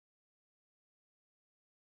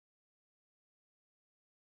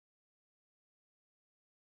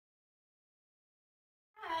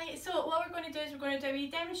Hi, so what we're going to do is we're going to do a wee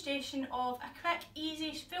demonstration of a quick,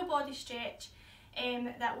 easy, full body stretch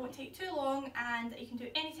that won't take too long and that you can do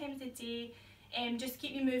any time of the day, just to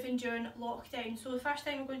keep you moving during lockdown. So the first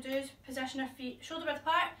thing we're going to do is position our feet shoulder width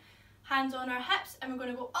apart, hands on our hips, and we're going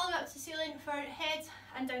to go all the way up to the ceiling for our head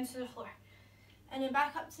and down to the floor. And then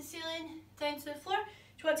back up to the ceiling, down to the floor.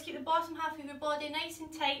 You want to keep the bottom half of your body nice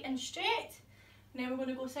and tight and straight. And then we're going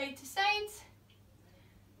to go side to side.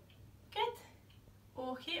 Good.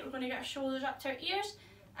 Okay, we're going to get our shoulders up to our ears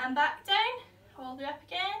and back down, all the way up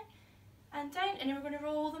again and down, and then we're going to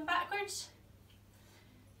roll them backwards.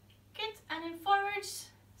 Good, and then forwards.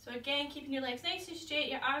 So again, keeping your legs nice and straight,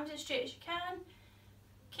 your arms as straight as you can.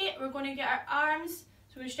 Okay, we're going to get our arms,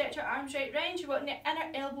 so we're going to stretch our arms right round. You want the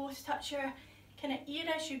inner elbows to touch your kind of ear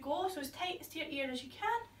as you go, so as tight to your ear as you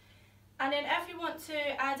can. And then if we want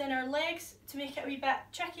to add in our legs to make it a wee bit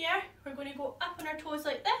trickier, we're going to go up on our toes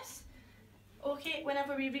like this. Okay,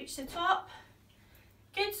 whenever we reach the top.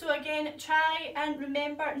 Good, so again, try and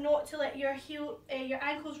remember not to let your your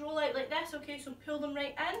ankles roll out like this. Okay, so pull them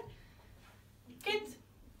right in. Good,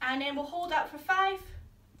 and then we'll hold up for 5,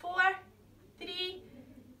 4, 3,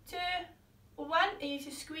 2, 1. And you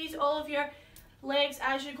just squeeze all of your legs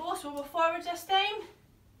as you go. So we'll go forwards this time.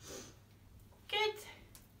 Good.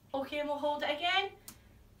 Okay, and we'll hold it again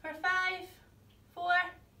for 5, 4,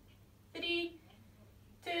 3,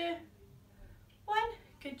 2, 1.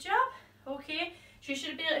 Good job. Okay, so you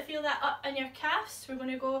should be able to feel that up in your calves. We're going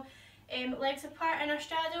to go legs apart in our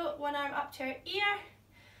straddle, one arm up to our ear.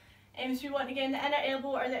 So we want to get the inner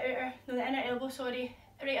elbow or the outer, no, the inner elbow, sorry,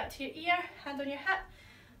 right up to your ear, hand on your hip.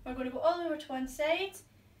 We're going to go all the way over to one side.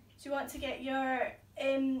 So you want to get your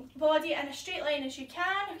body in a straight line as you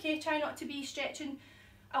can. Okay, try not to be stretching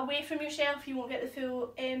away from yourself, you won't get the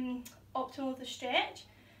full optimal of the stretch.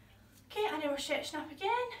 Okay, and then we're stretching up again,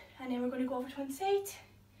 and then we're going to go over to one side.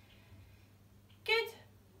 Good.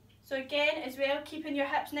 So again, as well, keeping your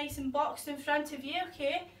hips nice and boxed in front of you,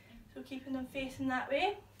 okay? So keeping them facing that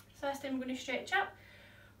way. So this time we're going to stretch up.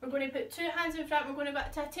 We're going to put 2 hands in front, we're going to go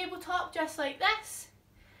up to a tabletop just like this.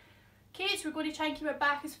 Okay, so we're going to try and keep our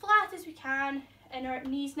back as flat as we can, and our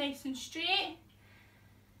knees nice and straight.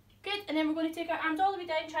 Good, and then we're going to take our arms all the way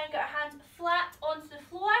down, try and get our hands flat onto the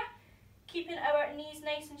floor, keeping our knees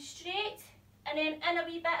nice and straight, and then in a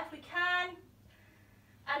wee bit if we can,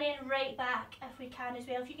 and then right back if we can as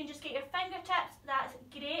well. If you can just get your fingertips, that's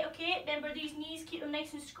great, okay? Remember these knees, keep them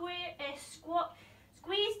nice and squeezed.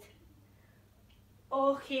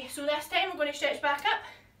 Okay, so this time we're going to stretch back up.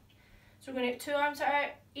 So we're going to get 2 arms at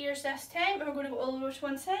our ears this time, and we're going to go all the way to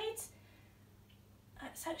one side.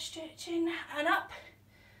 That's it, stretching, and up.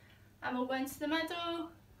 And we'll go into the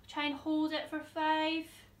middle, try and hold it for 5,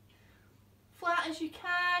 flat as you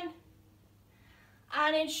can,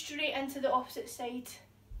 and then straight into the opposite side.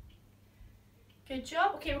 Good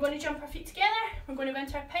job. Okay, we're going to jump our feet together, we're going to go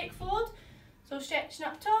into our pike fold, so stretching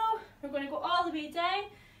up tall, we're going to go all the way down,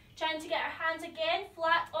 trying to get our hands again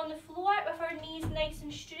flat on the floor with our knees nice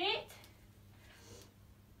and straight.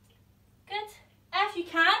 Good. If you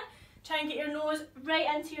can, try and get your nose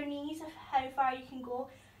right into your knees, how far you can go.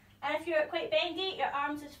 And if you're quite bendy, your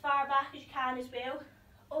arms as far back as you can as well.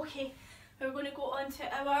 Okay, we're going to go on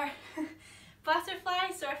to our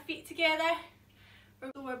butterfly, so our feet together.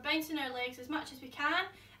 We're bouncing our legs as much as we can.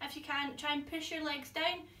 If you can, try and push your legs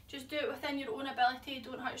down. Just do it within your own ability.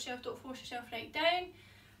 Don't hurt yourself, don't force yourself right down.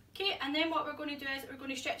 Okay, and then what we're going to do is we're going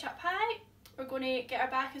to stretch up high. We're going to get our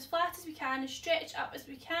back as flat as we can and stretch up as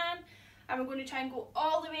we can. And we're going to try and go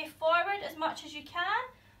all the way forward as much as you can.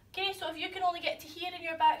 Okay, so if you can only get to here and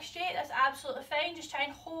your back straight, that's absolutely fine. Just try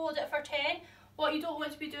and hold it for 10. What you don't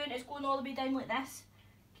want to be doing is going all the way down like this.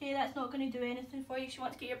 Okay, that's not going to do anything for you. So you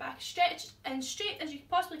want to get your back stretched and straight as you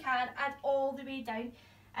possibly can and all the way down.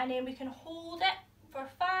 And then we can hold it for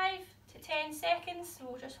 5 to 10 seconds. So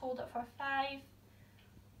we'll just hold it for 5.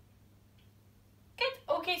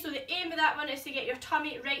 Good. Okay, so the aim of that one is to get your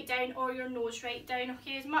tummy right down or your nose right down,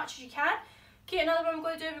 okay, as much as you can. Okay, another one we're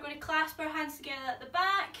going to do, we're going to clasp our hands together at the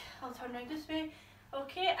back. I'll turn around this way.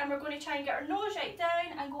 Okay, and we're going to try and get our nose right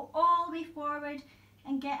down and go all the way forward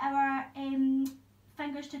and get our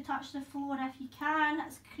fingers to touch the floor if you can.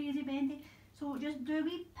 That's crazy bendy. So just do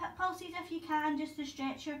wee pulses if you can, just to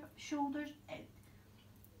stretch your shoulders out.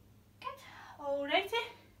 Good. Alrighty.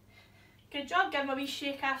 Good job. Give them a wee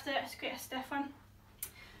shake after it. It's quite a stiff one.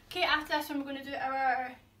 Okay, after this one we're going to do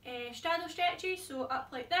our straddle stretches, so up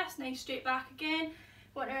like this, nice straight back again.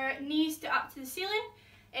 Want our knees to up to the ceiling,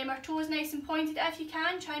 our toes nice and pointed if you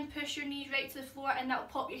can. Try and push your knees right to the floor and that'll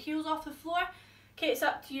pop your heels off the floor. Okay, it's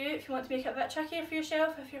up to you if you want to make it a bit trickier for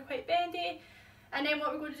yourself, if you're quite bendy. And then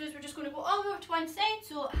what we're going to do is we're just going to go all the way over to one side,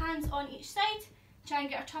 so hands on each side. Try and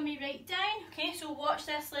get our tummy right down, okay? So watch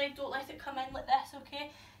this leg, don't let it come in like this,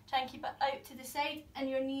 okay? Try and keep it out to the side and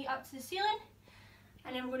your knee up to the ceiling.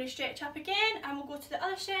 And then we're going to stretch up again and we'll go to the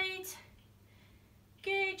other side.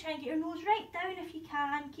 Good, try and get your nose right down if you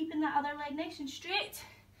can, keeping that other leg nice and straight.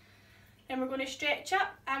 Then we're going to stretch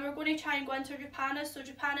up and we're going to try and go into Japanas. So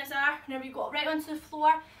Japanas are whenever you go right onto the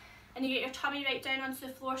floor and you get your tummy right down onto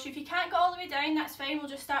the floor. So if you can't get all the way down, that's fine. We'll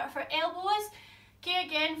just start with our elbows. Okay,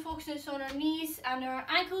 again, focusing on our knees and our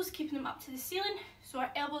ankles, keeping them up to the ceiling. So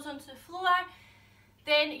our elbows onto the floor.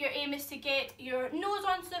 Then your aim is to get your nose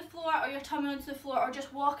onto the floor or your tummy onto the floor, or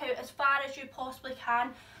just walk out as far as you possibly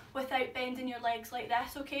can without bending your legs like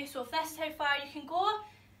this, okay? So if this is how far you can go,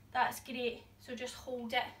 that's great. So just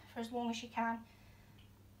hold it for as long as you can.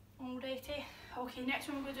 Alrighty. Okay, next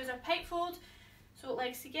one we're going to do is our pike fold. So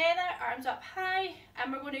legs together, arms up high,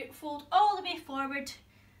 and we're going to fold all the way forward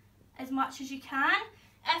as much as you can.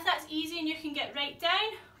 If that's easy and you can get right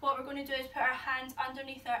down, what we're going to do is put our hands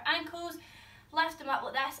underneath our ankles, lift them up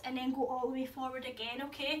like this, and then go all the way forward again,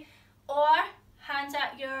 okay? Or hands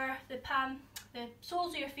at the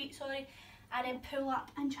soles of your feet, sorry, and then pull up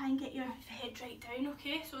and try and get your head right down,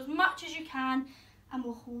 okay? So as much as you can, and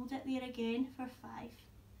we'll hold it there again for 5.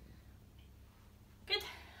 Good.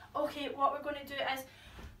 Okay, what we're going to do is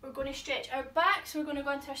we're going to stretch our back, so we're going to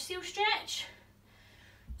go into our seal stretch.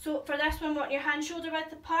 So for this one, we want your hand shoulder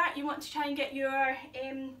width apart. You want to try and get your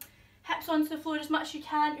hips onto the floor as much as you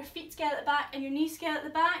can, your feet together at the back and your knees together at the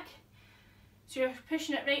back. So you're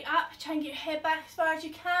pushing it right up, try and get your head back as far as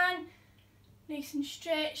you can. Nice and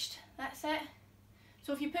stretched, that's it.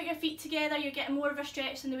 So if you put your feet together, you're getting more of a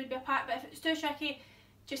stretch than they would be apart, but if it's too tricky,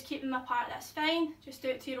 just keep them apart, that's fine. Just do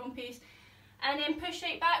it to your own pace. And then push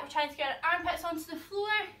right back, we're trying to get our armpits onto the floor.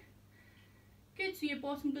 Good, so your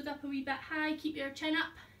bottom goes up a wee bit high, keep your chin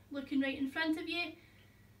up, looking right in front of you.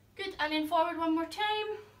 Good, and then forward one more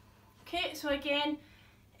time. Okay, so again,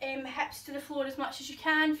 hips to the floor as much as you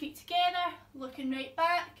can, feet together, looking right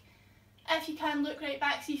back. If you can, look right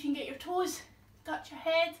back, see if you can get your toes, touch your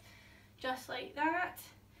head, just like that.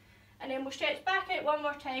 And then we'll stretch back out one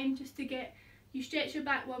more time, just to get, you stretch your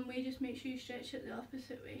back one way, just make sure you stretch it the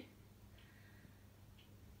opposite way.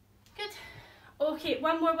 Good. Okay,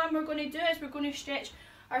 one more one we're going to do is we're going to stretch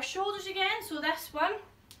our shoulders again. So this one,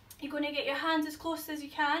 you're going to get your hands as close as you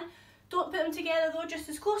can. Don't put them together though, just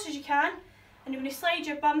as close as you can. And you're going to slide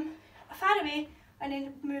your bum far away and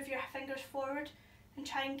then move your fingers forward and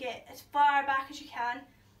try and get as far back as you can.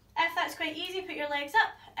 If that's quite easy, put your legs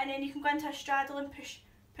up and then you can go into a straddle and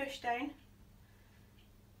push down.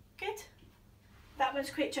 Good. That one's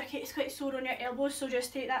quite tricky, it's quite sore on your elbows, so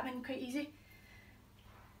just take that one quite easy.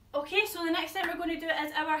 Okay, so the next thing we're going to do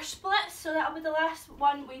is our splits, so that'll be the last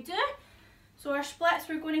one we do. So our splits,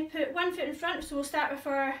 we're going to put one foot in front, so we'll start with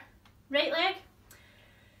our right leg.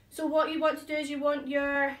 So what you want to do is you want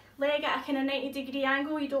your leg at a kind of 90-degree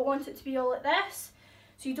angle, you don't want it to be all like this.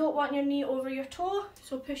 So you don't want your knee over your toe,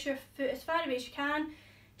 so push your foot as far away as you can,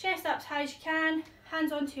 chest up as high as you can,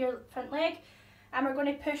 hands onto your front leg, and we're going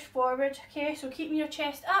to push forward, okay? So keeping your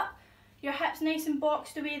chest up, your hips nice and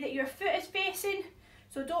boxed the way that your foot is facing.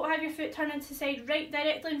 So don't have your foot turning to the side, right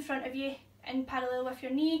directly in front of you in parallel with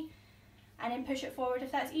your knee, and then push it forward.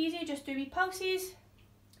 If that's easy, just do wee pulses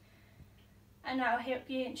and that'll help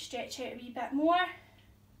you stretch out a wee bit more.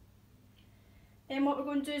 Then what we're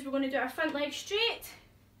going to do is we're going to do our front leg straight,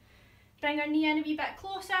 bring our knee in a wee bit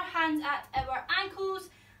closer, hands at our ankles,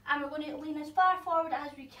 and we're going to lean as far forward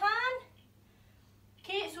as we can.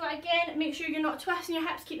 Okay, so again, make sure you're not twisting your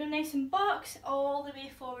hips, keep them nice and boxed all the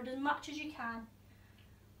way forward as much as you can.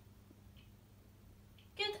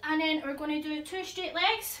 Good, and then we're going to do 2 straight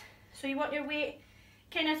legs. So you want your weight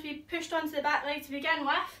kind of to be pushed onto the back leg to begin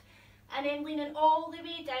with, and then leaning all the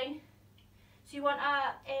way down. So you want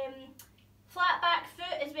a flat back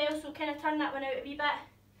foot as well, so kind of turn that one out a wee bit,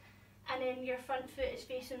 and then your front foot is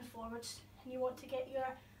facing forwards, and you want to get your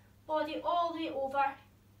body all the way over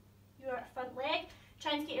your front leg.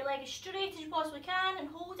 Trying to get your leg as straight as you possibly can and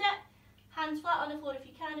hold it. Hands flat on the floor if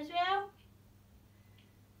you can as well.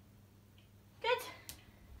 Good.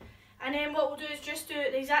 And then what we'll do is just do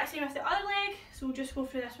the exact same with the other leg. So we'll just go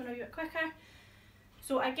through this one a wee bit quicker.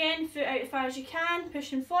 So again, foot out as far as you can,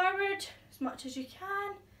 pushing forward as much as you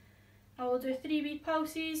can. And we'll do 3 wee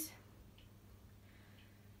pulses.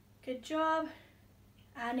 Good job.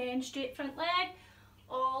 And then straight front leg,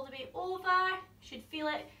 all the way over. Should feel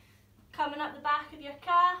it coming up the back of your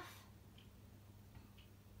calf.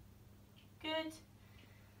 Good.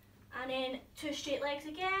 And then 2 straight legs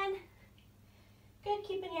again. Good,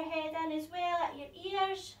 keeping your head in as well at your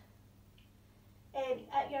ears.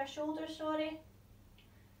 at your shoulders, sorry.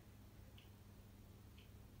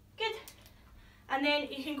 Good. And then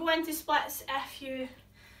you can go into splits if you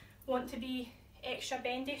want to be extra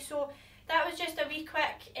bendy. So that was just a wee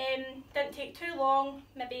quick, didn't take too long,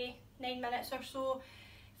 maybe 9 minutes or so.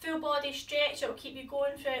 Full body stretch, it will keep you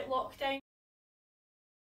going throughout lockdown.